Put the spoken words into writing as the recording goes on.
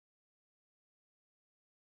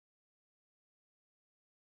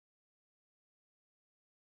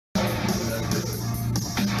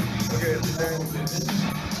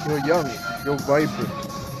You're young, you're vibrant.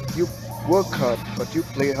 You work hard, but you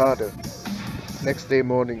play harder. Next day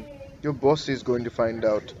morning, your boss is going to find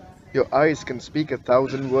out. Your eyes can speak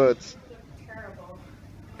 1,000 words.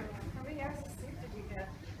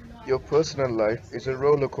 Your personal life is a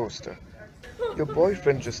roller coaster. Your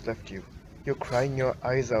boyfriend just left you. You're crying your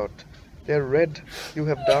eyes out. They're red, you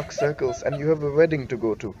have dark circles, and you have a wedding to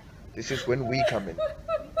go to. This is when we come in.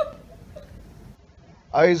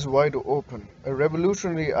 Eyes Wide Open, a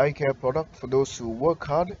revolutionary eye care product for those who work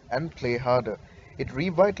hard and play harder. It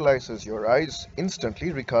revitalizes your eyes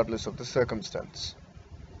instantly, regardless of the circumstance.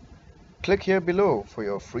 Click here below for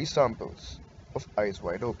your free samples of Eyes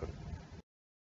Wide Open.